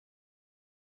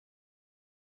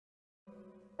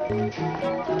The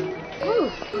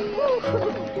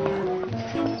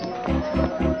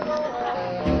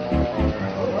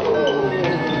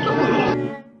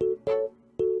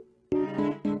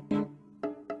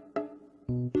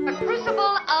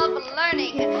crucible of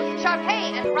learning. Sharpay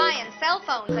and Ryan's cell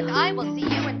phones, and I will see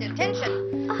you in detention.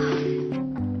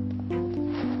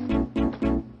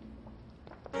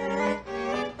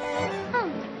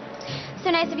 So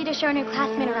nice of you to show a new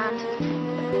classmate around.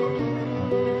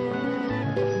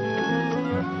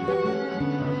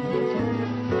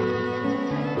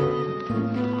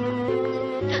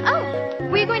 Oh,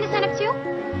 were you going to sign up too?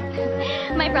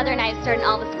 My brother and I have started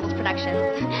all the school's productions,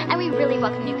 and we really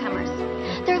welcome newcomers.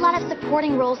 There are a lot of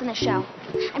supporting roles in the show.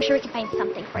 I'm sure we can find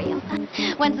something for you.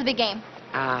 When's the big game?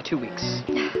 2 weeks.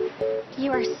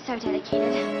 You are so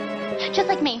dedicated. Just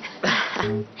like me.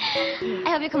 I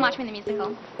hope you can watch me in the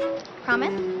musical.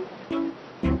 Promise?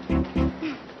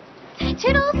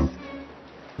 Toodles!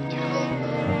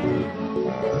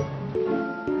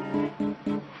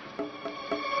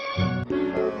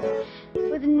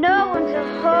 With no one to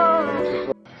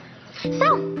hold.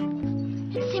 So,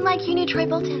 it seemed like you knew Troy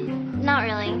Bolton. Not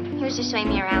really. He was just showing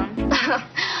me around.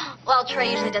 Well, Troy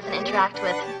usually doesn't interact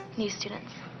with new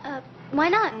students. Why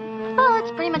not? Well,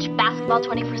 it's pretty much basketball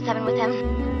 24/7 with him.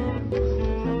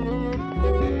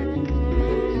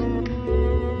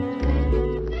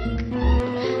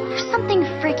 There's something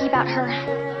freaky about her.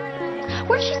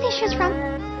 Where did she say she was from?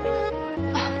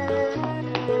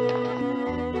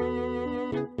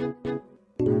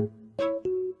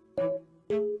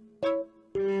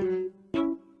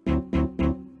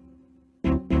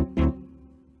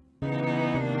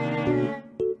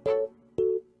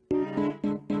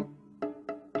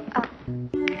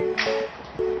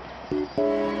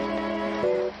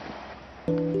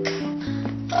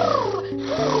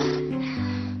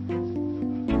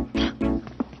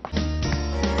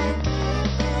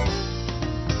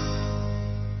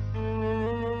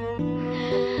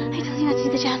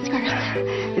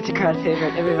 It's a crowd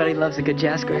favorite. Everybody loves a good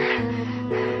Jasker.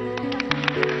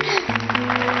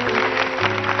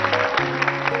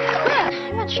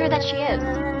 I'm not sure that she is.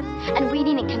 And we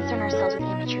needn't concern ourselves with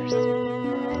amateurs.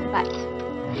 But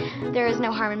there is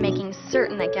no harm in making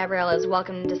certain that Gabriella is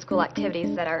welcome to school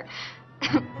activities that are,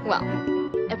 well,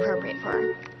 appropriate for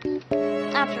her.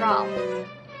 After all,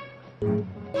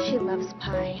 she loves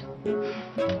pie.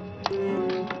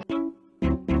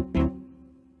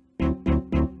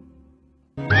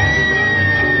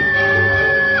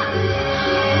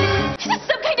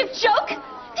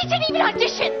 They didn't even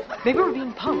audition! Maybe we're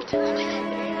being punked.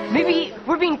 Maybe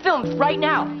we're being filmed right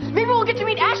now. Maybe we'll get to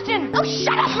meet Ashton. Oh,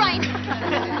 shut up, Ryan!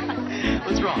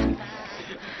 What's wrong?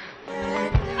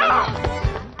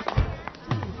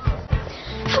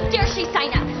 How dare she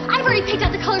sign up? I've already picked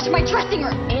out the colors for my dressing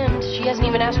room. And she hasn't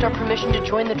even asked our permission to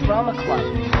join the drama club.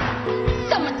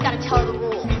 Someone's got to tell her the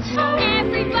rules.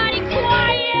 Everybody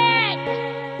quiet!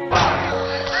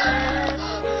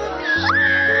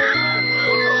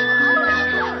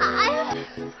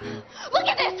 Look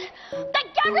at this! That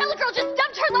Gabriella girl just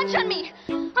dumped her lunch on me!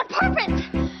 On purpose!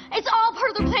 It's all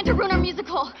part of their plan to ruin our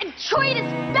musical. And Troy and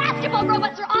his basketball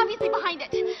robots are obviously behind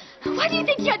it. Why do you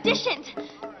think he auditioned?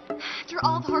 After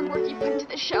all the hard work you put into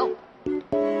this show.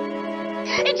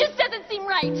 It just doesn't seem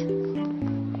right.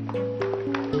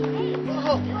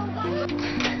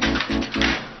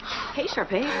 Hey,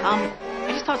 Sharpay.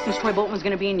 I just thought since Troy Bolton was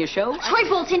going to be in your show. Troy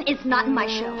Bolton is not in my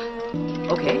show.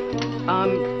 Okay.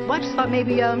 Well, I just thought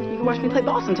maybe you could watch me play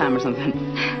ball sometime or something.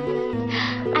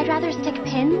 I'd rather stick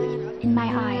pins in my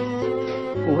eyes.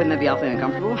 Well, wouldn't that be awfully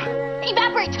uncomfortable?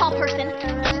 Evaporate, tall person.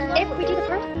 If we do the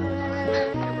first.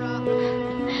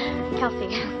 Kelsey,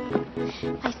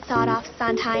 I sawed off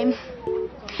Sondheim.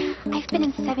 I've been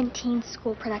in 17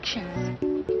 school productions.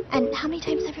 And how many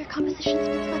times have your compositions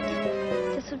been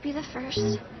selected? This would be the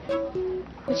first.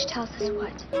 Which tells us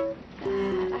what?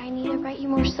 That I need to write you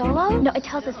more solos? No, it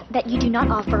tells us that you do not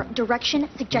offer direction,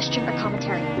 suggestion, or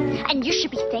commentary. And you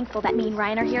should be thankful that me and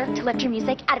Ryan are here to lift your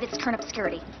music out of its current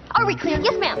obscurity. Are we clear?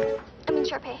 Yes, ma'am. I mean,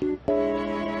 Sharpay.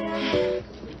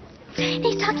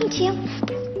 Nice talking to you.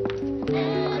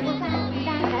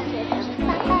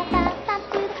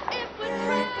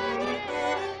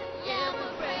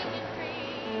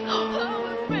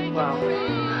 Wow.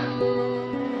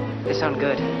 They sound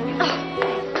good.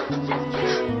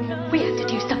 We have to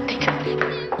do something.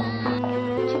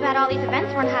 Too bad all these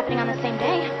events weren't happening on the same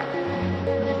day.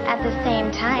 At the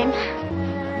same time.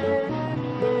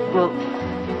 Well,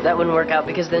 that wouldn't work out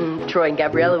because then Troy and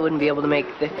Gabriella wouldn't be able to make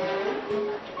the...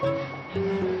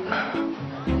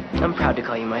 I'm proud to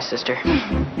call you my sister.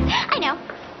 I know.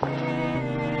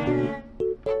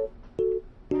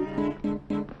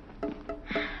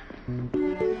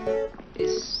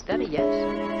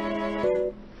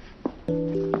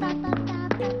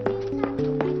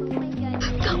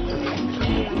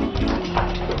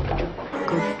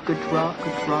 Good draw,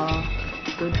 good draw.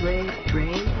 Good drain,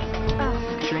 drain,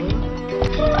 drain.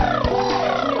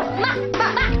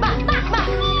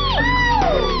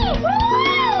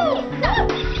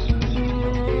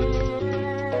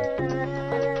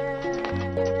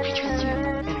 I trust you.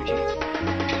 Energy.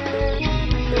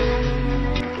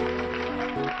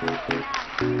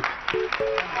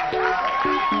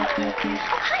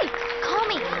 Hi, call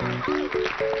me.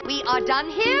 We are done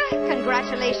here.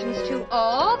 Congratulations to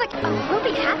all the... Oh, we'll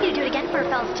be happy to do it again for our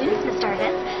fellow students, Miss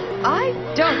Jarvis. I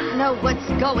don't know what's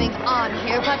going on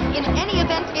here, but in any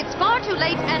event, it's far too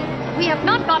late, and we have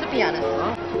not got a pianist.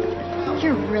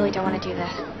 You really don't want to do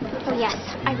this. Oh, yes,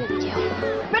 I really do.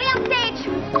 Ready on stage!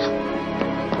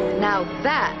 Now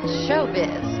that's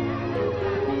showbiz.